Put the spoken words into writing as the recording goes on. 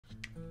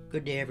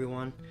Good day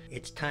everyone.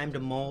 It's time to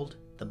mold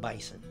the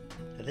Bison.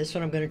 Now this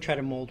one I'm going to try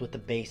to mold with the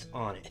base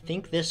on it. I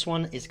think this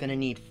one is going to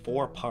need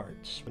 4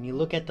 parts. When you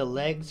look at the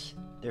legs,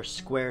 they're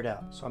squared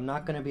up. So I'm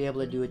not going to be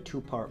able to do a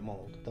 2-part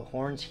mold. The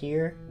horns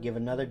here give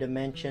another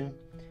dimension.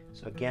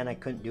 So again, I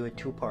couldn't do a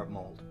 2-part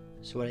mold.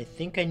 So what I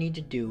think I need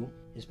to do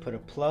is put a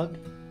plug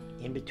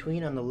in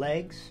between on the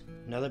legs,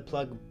 another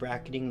plug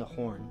bracketing the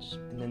horns,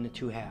 and then the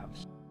 2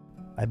 halves.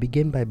 I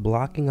begin by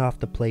blocking off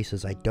the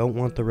places I don't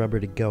want the rubber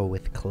to go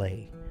with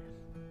clay.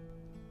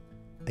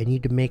 I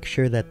need to make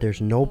sure that there's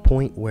no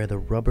point where the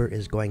rubber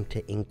is going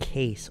to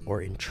encase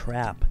or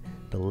entrap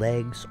the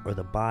legs or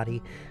the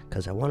body,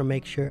 because I want to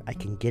make sure I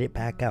can get it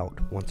back out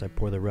once I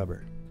pour the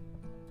rubber.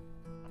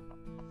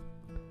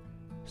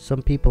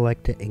 Some people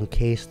like to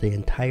encase the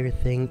entire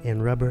thing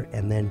in rubber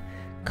and then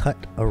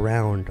cut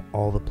around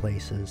all the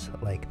places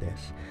like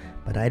this,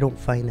 but I don't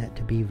find that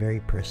to be very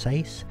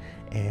precise,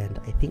 and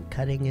I think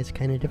cutting is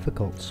kind of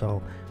difficult.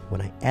 So when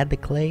I add the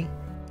clay,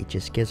 it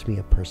just gives me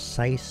a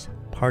precise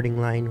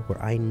parting line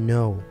where I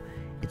know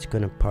it's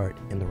going to part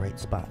in the right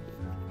spot.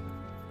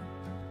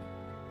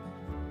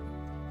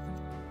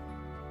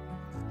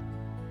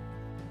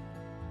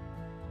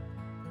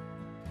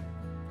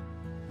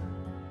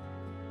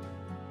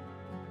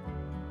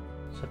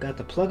 So I've got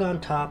the plug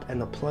on top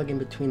and the plug in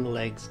between the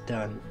legs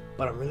done,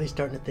 but I'm really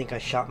starting to think I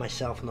shot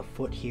myself in the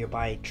foot here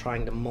by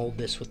trying to mold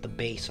this with the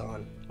base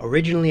on.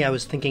 Originally I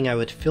was thinking I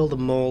would fill the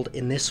mold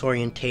in this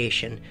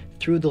orientation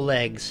through the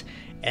legs,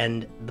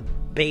 and the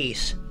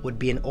base would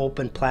be an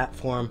open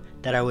platform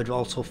that I would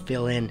also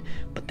fill in,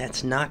 but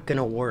that's not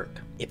gonna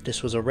work. If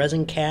this was a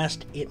resin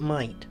cast, it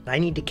might. I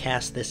need to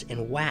cast this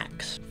in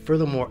wax.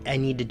 Furthermore, I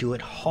need to do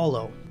it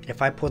hollow. And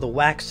if I pour the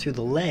wax through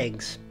the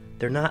legs,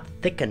 they're not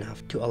thick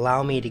enough to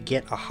allow me to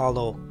get a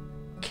hollow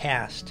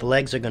cast. The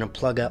legs are gonna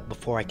plug up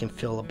before I can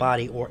fill the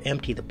body or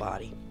empty the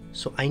body.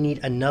 So I need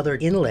another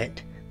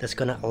inlet that's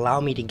gonna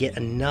allow me to get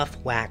enough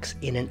wax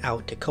in and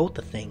out to coat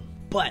the thing.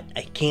 But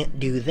I can't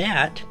do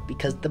that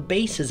because the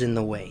base is in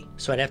the way.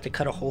 So I'd have to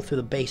cut a hole through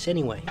the base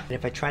anyway. And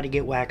if I try to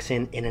get wax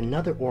in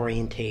another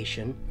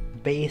orientation,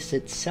 base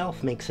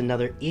itself makes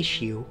another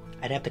issue.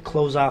 I'd have to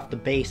close off the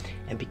base,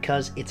 and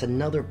because it's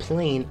another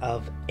plane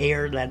of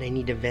air that I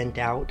need to vent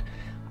out,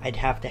 I'd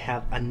have to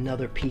have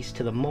another piece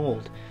to the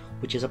mold,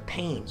 which is a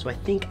pain. So I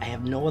think I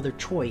have no other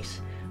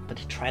choice but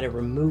to try to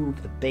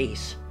remove the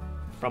base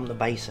from the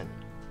Bison.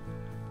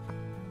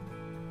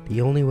 The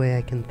only way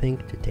I can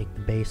think to take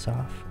the base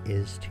off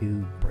is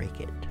to break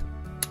it.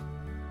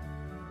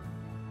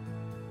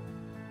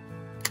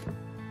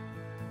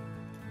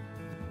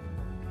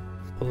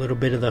 A little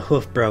bit of the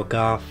hoof broke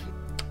off.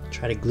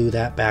 Try to glue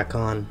that back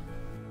on.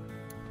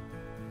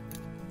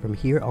 From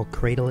here I'll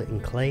cradle it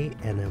in clay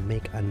and I'll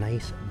make a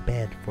nice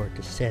bed for it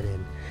to set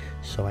in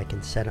so I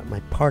can set up my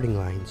parting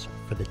lines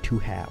for the 2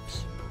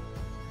 halves.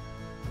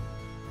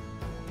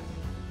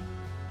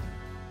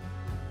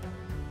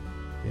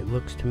 It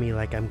looks to me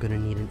like I'm going to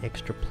need an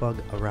extra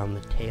plug around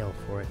the tail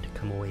for it to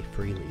come away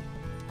freely.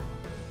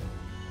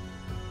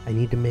 I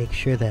need to make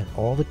sure that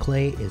all the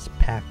clay is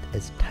packed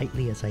as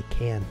tightly as I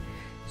can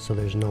so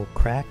there's no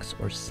cracks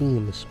or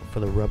seams for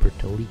the rubber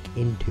to leak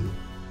into.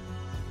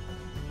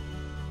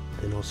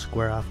 Then I'll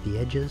square off the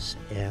edges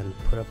and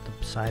put up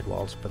the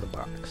sidewalls for the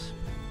box.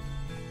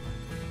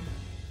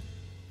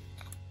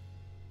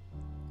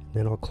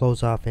 Then I'll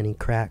close off any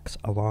cracks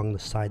along the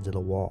sides of the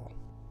wall.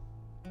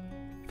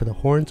 For the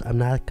horns, I'm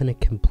not going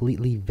to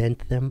completely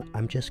vent them,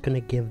 I'm just going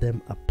to give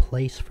them a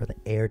place for the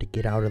air to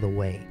get out of the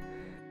way.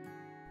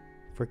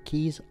 For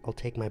keys, I'll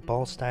take my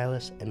ball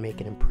stylus and make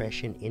an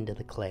impression into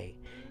the clay.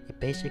 It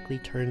basically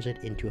turns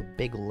it into a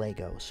big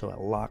Lego, so it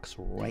locks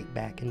right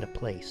back into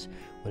place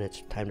when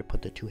it's time to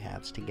put the 2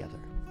 halves together.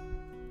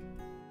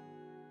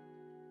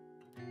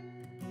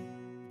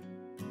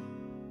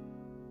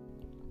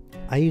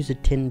 I use a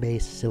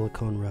tin-based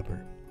silicone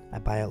rubber. I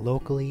buy it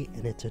locally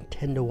and it's a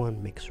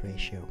 10-to-1 mix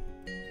ratio.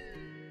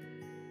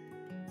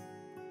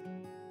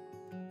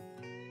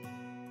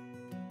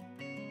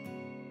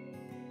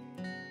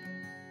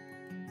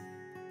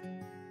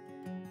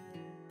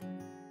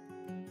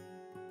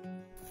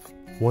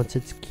 Once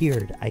it's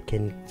cured, I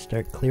can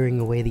start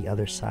clearing away the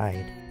other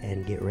side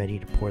and get ready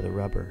to pour the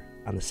rubber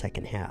on the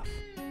second half.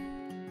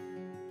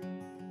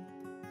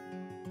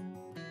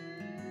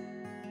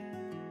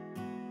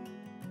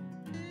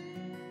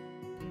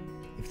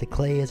 If the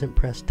clay isn't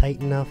pressed tight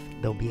enough,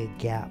 there'll be a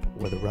gap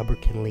where the rubber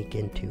can leak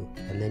into,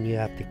 and then you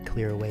have to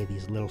clear away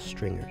these little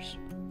stringers.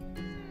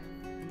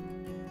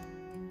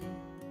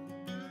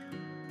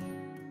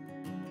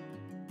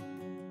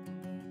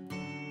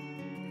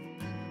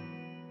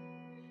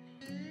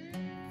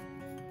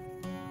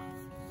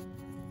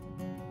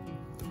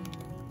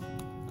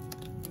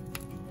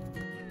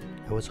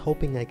 I was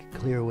hoping I could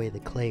clear away the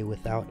clay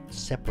without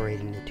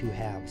separating the 2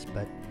 halves,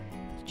 but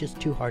it's just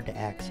too hard to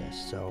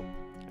access, so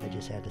I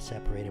just had to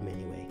separate them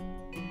anyway.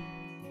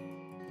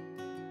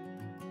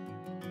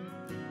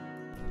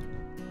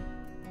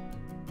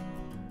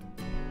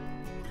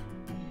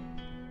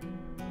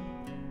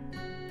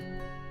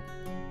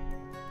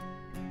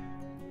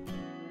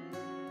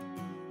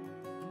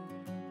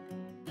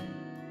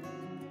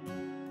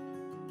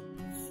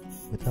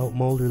 Without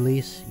mold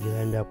release, you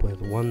end up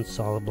with one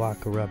solid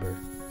block of rubber.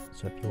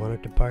 So if you want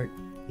it to part,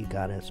 you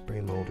gotta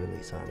spray mold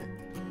release on it.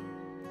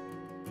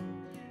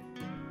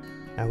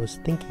 I was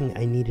thinking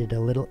I needed a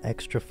little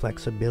extra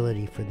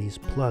flexibility for these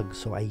plugs,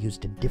 so I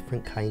used a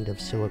different kind of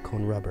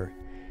silicone rubber.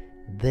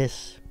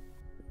 This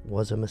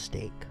was a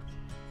mistake.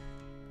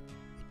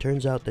 It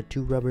turns out the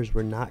two rubbers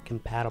were not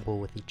compatible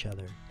with each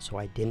other, so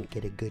I didn't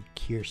get a good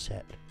cure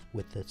set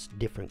with this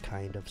different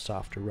kind of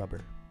softer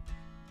rubber.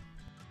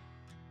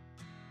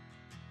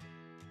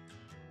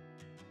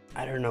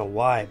 I don't know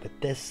why, but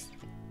this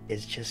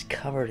is just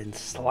covered in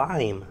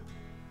slime.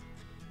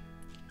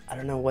 I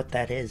don't know what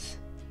that is.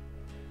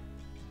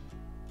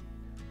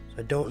 So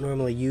I don't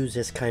normally use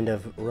this kind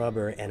of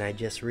rubber, and I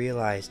just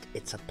realized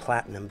it's a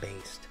platinum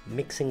based.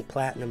 Mixing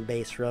platinum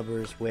based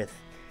rubbers with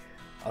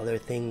other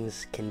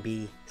things can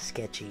be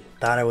sketchy.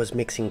 Thought I was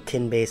mixing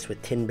tin based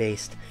with tin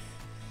based,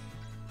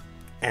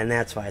 and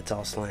that's why it's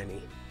all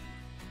slimy.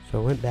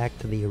 So I went back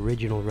to the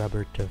original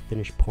rubber to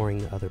finish pouring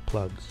the other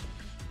plugs.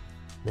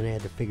 Then I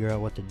had to figure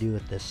out what to do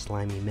with this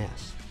slimy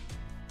mess.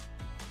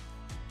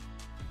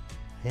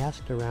 I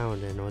asked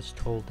around and was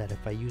told that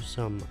if I use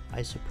some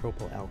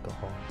isopropyl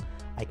alcohol,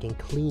 I can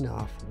clean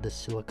off the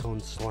silicone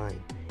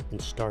slime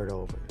and start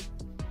over.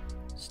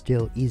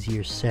 Still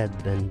easier said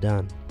than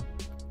done.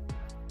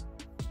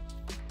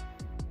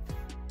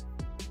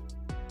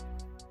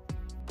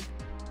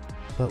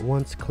 But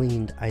once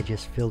cleaned, I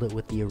just filled it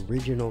with the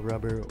original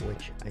rubber,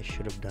 which I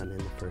should have done in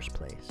the first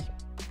place.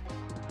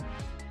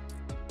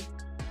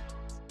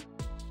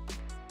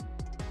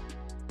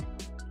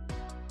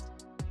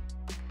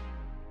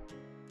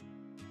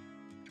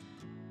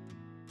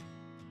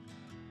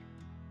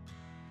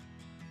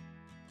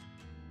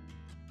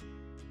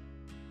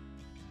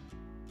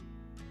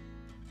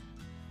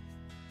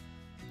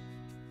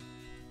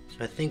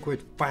 So I think we're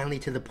finally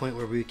to the point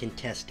where we can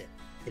test it.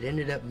 It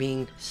ended up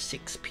being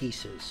 6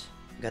 pieces.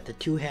 We got the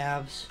 2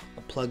 halves,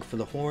 a plug for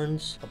the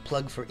horns, a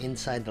plug for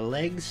inside the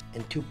legs,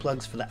 and 2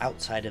 plugs for the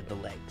outside of the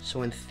legs.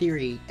 So in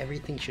theory,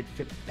 everything should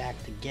fit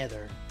back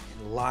together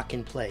and lock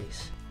in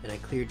place. And I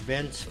cleared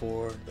vents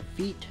for the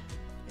feet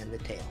and the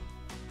tail.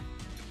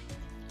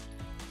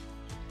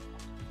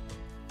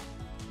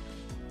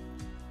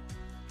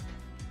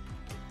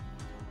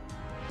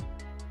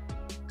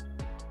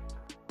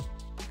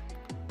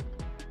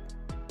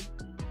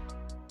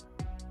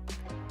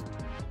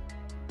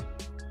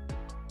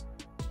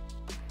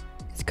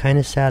 It's kind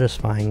of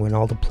satisfying when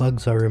all the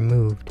plugs are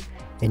removed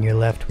and you're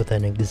left with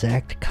an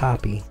exact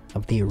copy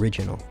of the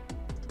original.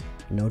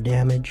 No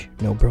damage,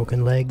 no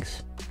broken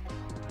legs.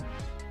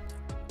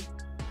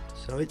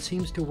 So it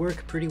seems to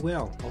work pretty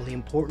well. All the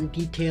important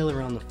detail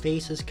around the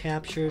face is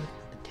captured,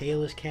 the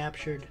tail is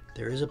captured.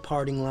 There is a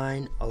parting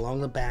line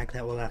along the back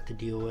that we'll have to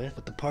deal with,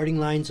 but the parting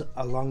lines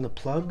along the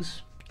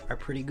plugs are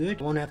pretty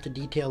good. Won't have to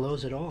detail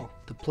those at all.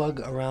 The plug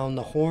around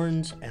the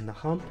horns and the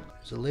hump,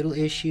 there's a little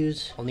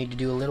issues. I'll need to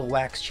do a little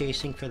wax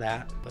chasing for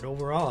that, but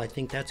overall I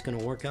think that's going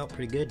to work out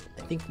pretty good.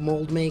 I think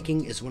mold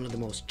making is one of the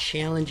most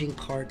challenging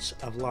parts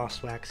of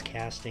lost wax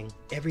casting.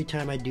 Every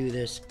time I do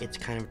this, it's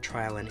kind of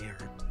trial and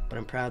error, but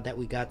I'm proud that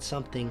we got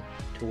something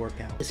to work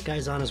out. This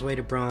guy's on his way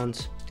to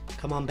bronze.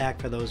 Come on back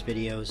for those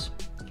videos.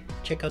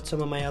 Check out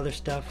some of my other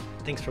stuff.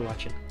 Thanks for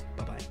watching.